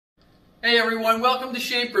Hey everyone, welcome to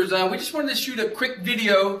Schaper's. We just wanted to shoot a quick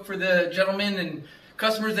video for the gentlemen and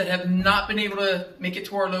customers that have not been able to make it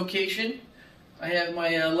to our location. I have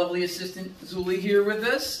my lovely assistant Zuli here with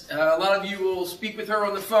us. A lot of you will speak with her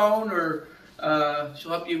on the phone, or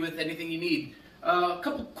she'll help you with anything you need. A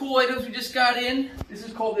couple cool items we just got in. This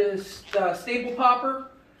is called the staple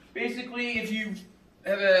popper. Basically, if you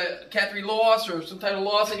have a Cat 3 loss or some type of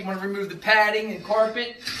loss and you want to remove the padding and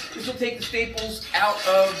carpet, this will take the staples out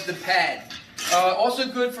of the pad.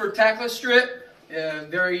 Also good for tackless strip,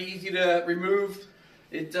 very easy to remove.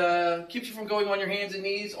 It keeps you from going on your hands and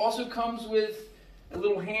knees. Also comes with a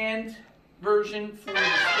little hand version for the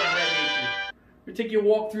nature. We'll take you a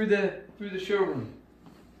walk through the showroom.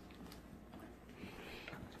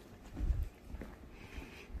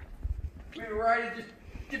 We have a variety of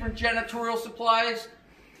different janitorial supplies,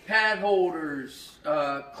 pad holders,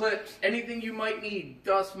 clips, anything you might need,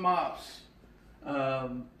 dust mops,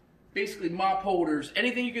 basically mop holders,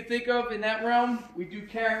 anything you could think of in that realm, we do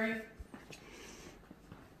carry.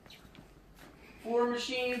 Floor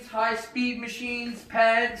machines, high-speed machines,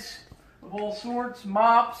 pads of all sorts,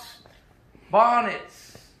 mops,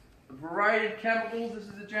 bonnets, a variety of chemicals. This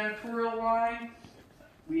is the janitorial line.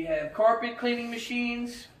 We have carpet cleaning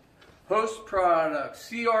machines, host products,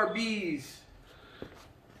 CRBs,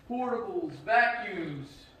 portables, vacuums,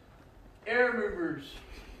 air movers.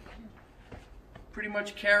 Pretty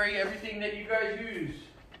much carry everything that you guys use.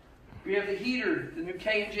 We have the heater, the new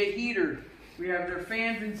K&J heater. We have their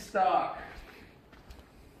fans in stock.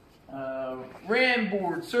 Ram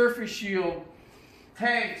board, surface shield,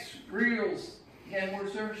 tanks, reels, again more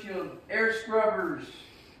surface shield, air scrubbers.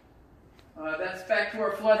 That's back to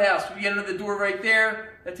our flood house. We get into the door right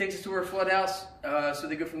there. That takes us to our flood house. So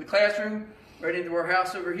they go from the classroom right into our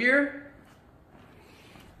house over here.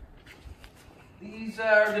 These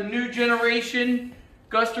are the new generation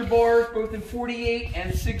guster bars, both in 48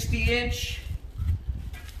 and 60 inch.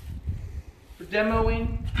 For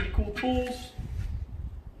demoing, pretty cool tools.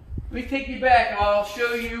 Let me take you back. I'll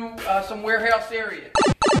show you some warehouse area.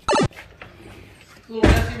 It's a little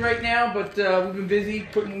messy right now, but we've been busy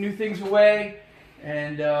putting new things away,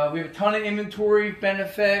 and we have a ton of inventory.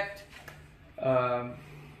 Benefect,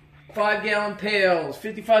 5-gallon pails,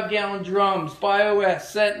 55-gallon drums, BioS,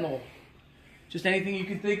 Sentinel, just anything you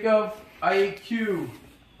can think of. IAQ.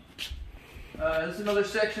 This is another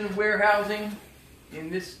section of warehousing in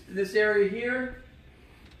this area here.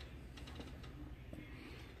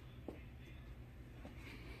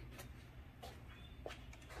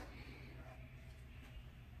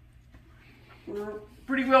 We're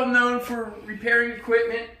pretty well known for repairing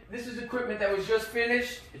equipment. This is equipment that was just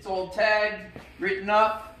finished. It's all tagged, written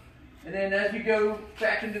up. And then as we go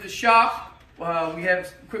back into the shop, we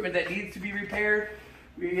have equipment that needs to be repaired.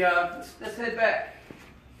 Let's head back.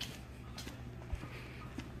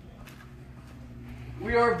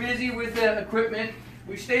 We are busy with equipment.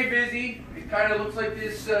 We stay busy. It kind of looks like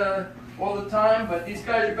this all the time, but these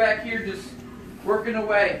guys are back here just working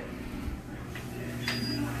away.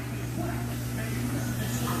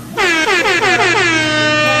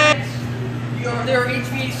 They're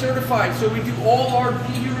HVAC certified, so we do all our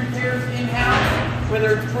PU repairs in-house,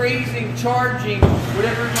 whether it's brazing, charging,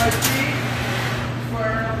 whatever it might be.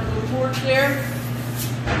 Firing up a little torch there.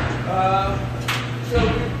 So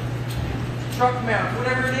truck mount,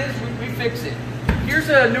 whatever it is, we fix it. Here's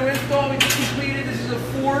a new install we just completed. This is a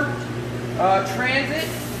Ford Transit,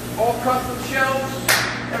 all custom shelves.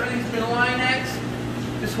 Everything's been Line-X.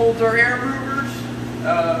 This holds our air movers,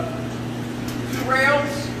 2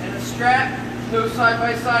 rails and a strap. No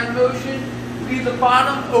side-by-side motion. Leave the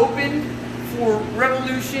bottom open for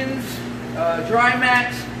revolutions, dry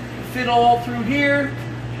mats, fit all through here.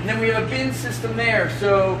 And then we have a bin system there.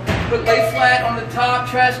 So put lay flat on the top,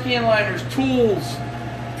 trash can liners, tools,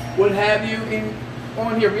 what have you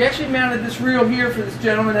on here. We actually mounted this reel here for this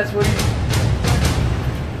gentleman. That's what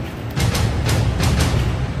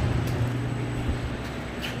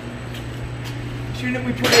unit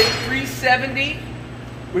we put a 370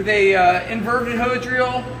 with a inverted hose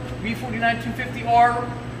reel, V49-250R,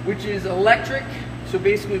 which is electric. So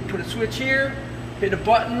basically we put a switch here, hit a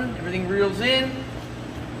button, everything reels in.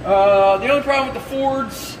 The only problem with the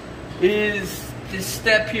Fords is this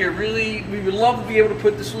step here. Really, we would love to be able to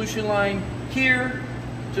put the solution line here.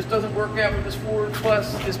 Just doesn't work out with this Ford,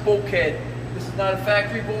 plus this bulkhead. This is not a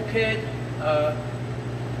factory bulkhead.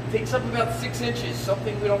 Takes up about 6 inches,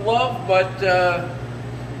 something we don't love, but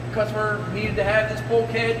customer needed to have this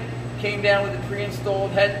bulkhead, came down with it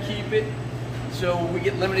pre-installed, had to keep it, so we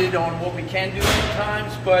get limited on what we can do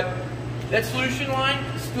sometimes, but that solution line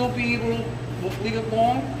will still be able to, we'll leave it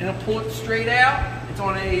long and it'll pull it straight out. It's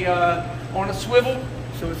on a swivel,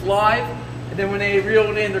 so it's live. And then when they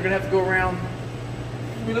reel it in, they're gonna have to go around.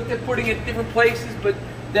 We looked at putting it in different places, but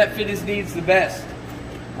that fit his needs the best.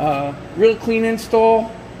 Real clean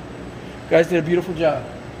install. Guys did a beautiful job.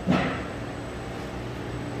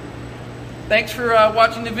 Thanks for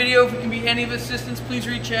watching the video. If you can be any of assistance, please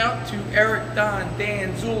reach out to Eric, Don,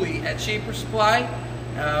 Dan, Zuli at Schaper Supply.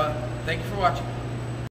 Thank you for watching.